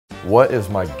What is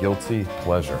my guilty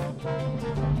pleasure?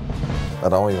 I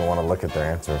don't even want to look at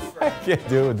their answers. I can't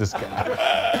do it with this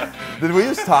guy. Did we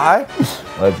just tie?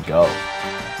 Let's go.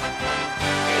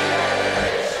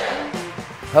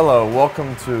 Hello,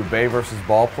 welcome to Bay vs.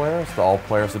 Ballplayer. It's the All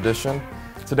Players edition.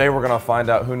 Today we're going to find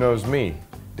out who knows me,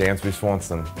 Dansby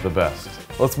Swanson, the best.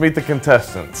 Let's meet the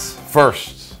contestants.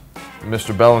 First,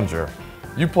 Mr. Bellinger.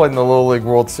 You played in the Little League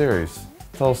World Series.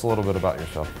 Tell us a little bit about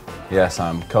yourself. Yes,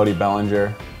 I'm Cody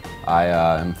Bellinger. I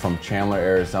am from Chandler,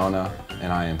 Arizona,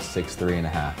 and I am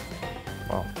 6'3½".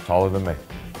 Wow, taller than me.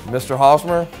 Mr.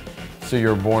 Hosmer, so you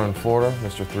were born in Florida,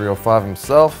 Mr. 305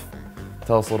 himself.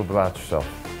 Tell us a little bit about yourself.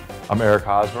 I'm Eric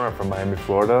Hosmer. I'm from Miami,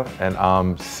 Florida, and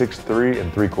I'm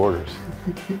 6'3¾".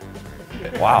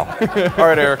 Wow. All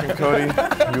right, Eric and Cody,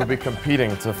 you'll be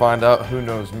competing to find out who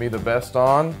knows me the best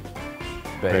on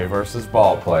Bay vs.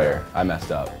 Ballplayer. I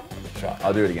messed up.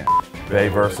 I'll do it again. Bay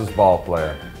vs.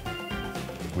 Ballplayer.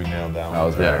 We nailed that one. That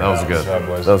was very That was good. That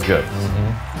was good.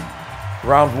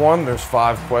 Round one, there's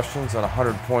 5 questions and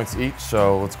 100 points each,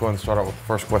 so let's go ahead and start out with the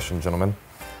first question, gentlemen.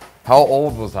 How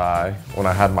old was I when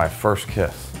I had my first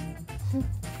kiss?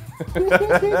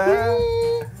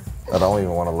 I don't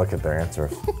even want to look at their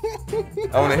answers.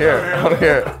 I want to hear it. I want to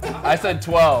hear it. I said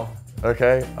 12.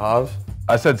 Okay, Oz,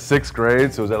 I said 6th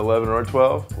grade, so was that 11 or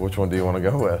 12? which one do you want to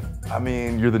go with? I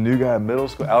mean, you're the new guy in middle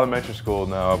school, elementary school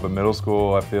now, but middle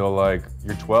school, I feel like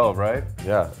you're 12, right?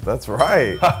 Yeah, that's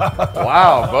right.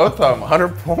 Wow, both of them,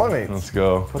 100 points. Let's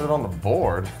go. Put it on the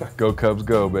board. Go Cubs,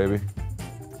 go, baby.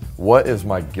 What is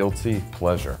my guilty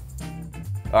pleasure?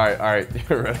 All right,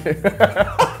 you ready?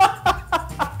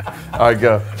 All right,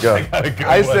 go.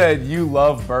 I said you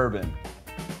love bourbon.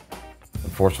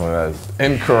 Unfortunately, that is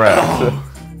incorrect.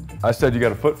 I said you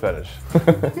got a foot fetish. You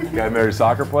got a married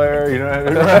soccer player, you know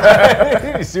what I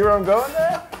mean? You see where I'm going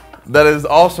there? That is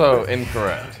also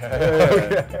incorrect.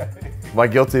 My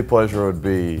guilty pleasure would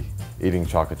be eating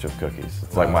chocolate chip cookies.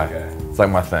 It's like my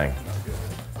thing.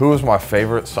 Who is my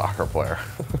favorite soccer player?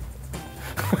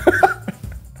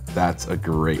 That's a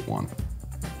great one.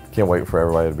 Can't wait for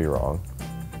everybody to be wrong.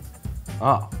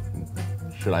 Oh,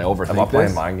 should I overthink Am I playing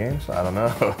this? mind games? I don't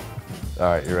know. All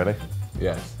right, you ready?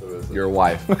 Yes. Your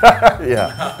wife.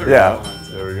 Yeah.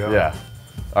 There we go. Yeah.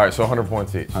 All right, so 100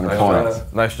 points each. 100 Nice points.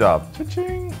 job. Nice job.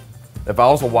 Cha-ching. If I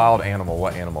was a wild animal,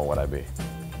 what animal would I be?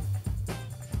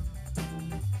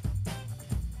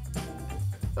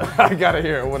 I gotta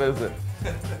hear it. What is it?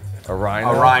 A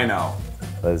rhino? A rhino.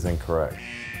 That is incorrect.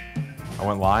 I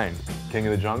went lion. King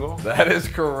of the jungle? That is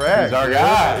correct. He's our dude.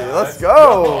 guy. Let's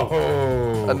go.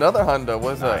 Oh. Another hundo.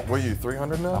 What is that? Nice. What are you,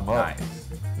 300 now?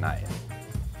 Nice.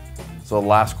 So the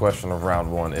last question of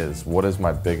round one is, what is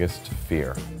my biggest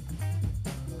fear?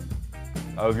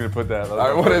 I was going to put that. All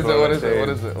right, what is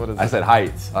it? I said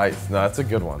heights. Heights. No, that's a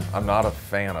good one. I'm not a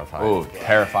fan of heights. Oh,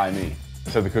 terrify me. I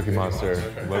said the Cookie Monster. I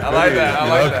like that. I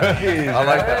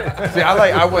like that. See,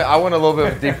 I went a little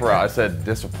bit deeper out. I said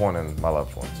disappointing my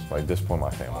loved ones, like disappointing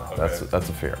my family. That's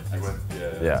a fear.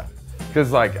 Yeah.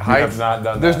 Because like heights, not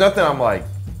done there's that. nothing I'm like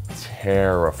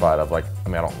terrified of. Like, I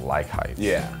mean, I don't like heights.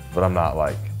 Yeah. But I'm not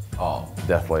like Oh.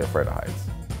 deathly afraid of heights.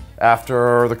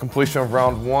 After the completion of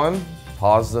round one,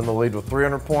 Haas is in the lead with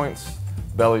 300 points.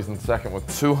 Belly's in second with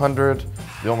 200.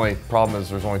 The only problem is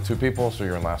there's only 2 people, so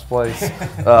you're in last place.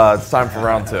 It's time for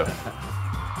round 2. All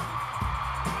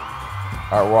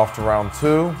right, we're off to round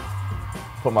 2.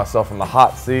 Put myself in the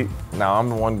hot seat. Now I'm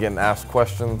the one getting asked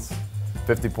questions.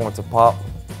 50 points a pop.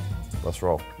 Let's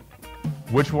roll.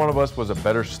 Which one of us was a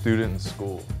better student in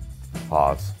school?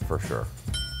 Haas, for sure.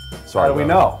 How Sorry, do we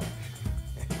Belly. know?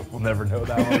 We'll never know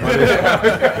that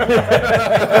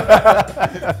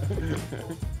one.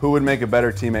 Who would make a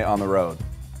better teammate on the road?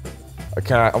 I'm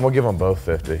gonna give them both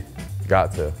 50.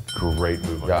 Got to. Great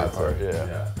move on Got your part. to. Yeah.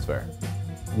 That's fair.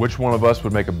 Which one of us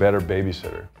would make a better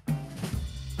babysitter?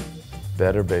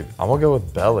 Better baby. I'm gonna go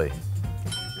with Belly.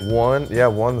 One,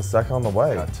 the second on the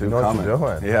way. Got 2 You know coming. what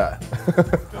you're doing. Yeah.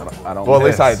 I don't Well, at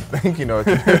least I miss. think you know what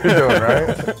you're doing,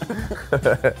 right?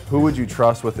 Who would you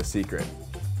trust with a secret?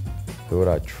 Who would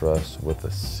I trust with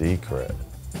a secret?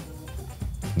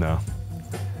 No.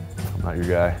 I'm not your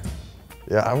guy.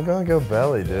 Yeah, I'm gonna go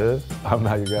Belly, dude. I'm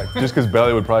not your guy. Just because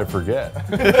Belly would probably forget.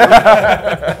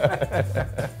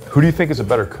 Who do you think is a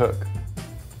better cook?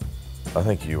 I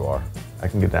think you are. I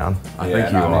can get down. I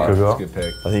think you are. That's a good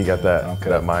pick. I think you got that Okay.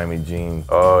 that Miami gene.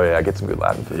 Oh yeah, I get some good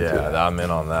Latin food too. Yeah, I'm in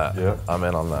on that. Yeah. I'm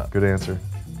in on that. Good answer.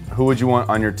 Who would you want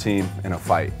on your team in a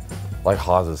fight? Like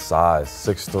Haas's size,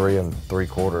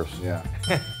 6'3"3/4. Yeah.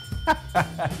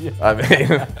 I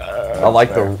mean, I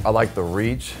like the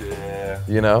reach. Yeah.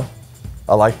 You know,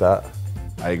 I like that.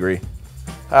 I agree.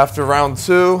 After round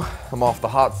 2, I'm off the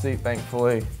hot seat,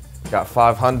 thankfully. Got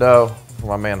 5 hundo for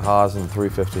my man Haas and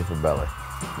 350 for Belly.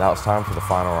 Now it's time for the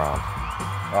final round.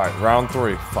 All right, round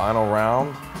 3, final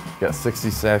round. Got 60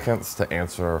 seconds to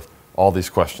answer all these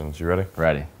questions. You ready?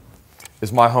 Ready.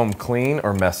 Is my home clean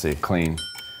or messy? Clean.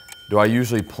 Do I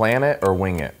usually plan it or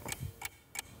wing it?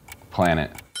 Plan it.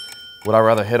 Would I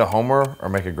rather hit a homer or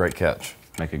make a great catch?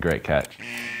 Make a great catch.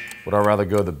 Would I rather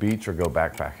go to the beach or go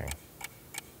backpacking?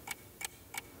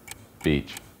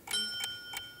 Beach.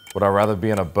 Would I rather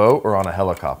be in a boat or on a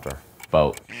helicopter?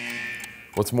 Boat.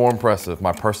 What's more impressive,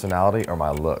 my personality or my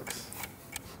looks?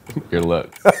 Your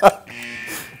looks.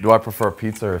 Do I prefer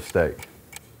pizza or steak?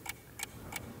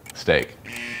 Steak.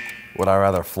 Would I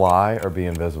rather fly or be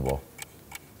invisible?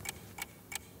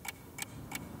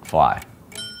 Fly.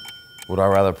 Would I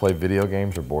rather play video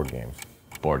games or board games?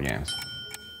 Board games.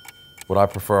 Would I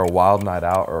prefer a wild night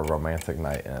out or a romantic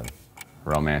night in?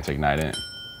 Romantic night in.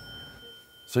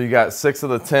 So you got 6 of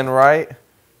the 10 right,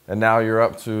 and now you're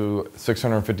up to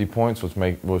 650 points, which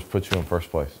puts you in first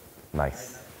place.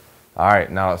 Nice. All right,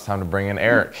 now it's time to bring in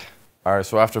Eric. All right,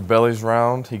 so after Belly's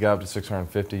round, he got up to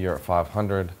 650, you're at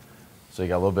 500. So you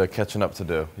got a little bit of catching up to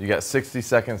do. You got 60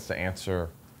 seconds to answer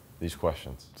these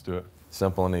questions. Let's do it.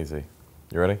 Simple and easy.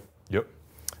 You ready? Yep.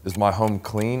 Is my home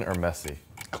clean or messy?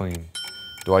 Clean.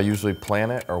 Do I usually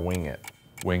plan it or wing it?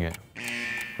 Wing it.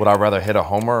 Would I rather hit a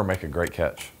homer or make a great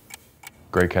catch?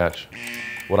 Great catch.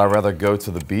 Would I rather go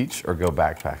to the beach or go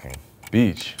backpacking?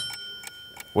 Beach.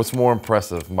 What's more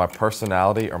impressive, my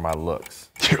personality or my looks?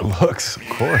 Your looks, of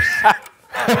course.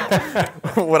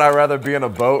 Would I rather be in a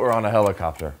boat or on a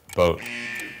helicopter? Boat.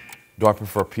 Do I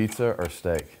prefer pizza or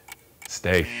steak?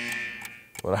 Steak.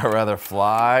 Would I rather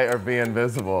fly or be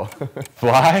invisible?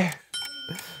 Fly.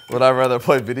 Would I rather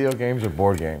play video games or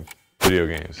board games? Video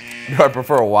games. Do I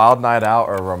prefer a wild night out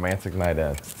or a romantic night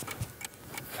in?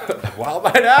 Wild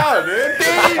night out, dude.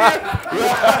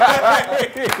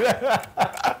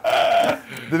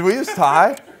 Did we just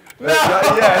tie? No.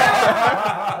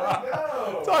 Yeah.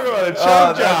 Talk about a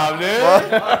choke job, dude.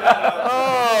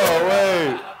 Oh,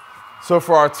 wait. So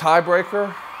for our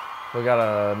tiebreaker, we got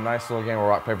a nice little game of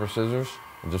rock, paper, scissors.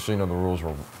 And just so you know, the rules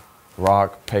are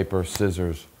rock, paper,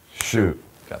 scissors, shoot.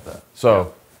 Got that.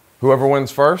 So whoever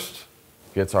wins first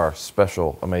gets our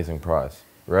special, amazing prize.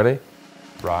 Ready?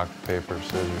 Rock, paper,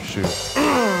 scissors, shoot.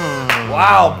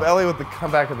 Wow, Belly with the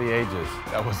comeback of the ages.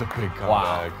 That was a big comeback.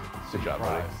 Wow. Good job,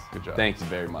 buddy. Good job. Thank you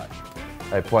very much.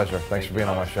 Hey, pleasure. Thanks for being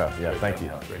on my show. Yeah, thank you.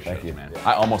 Thank you. Man.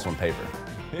 I almost won paper.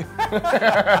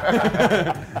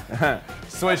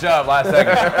 Switch up last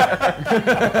second.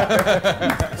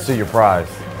 See your prize.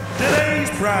 Today's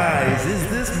prize is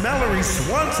this Mallory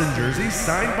Swanson jersey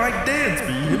signed by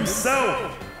Dansby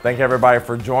himself. Thank you everybody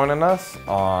for joining us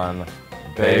on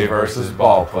Bay versus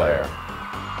Ball Player.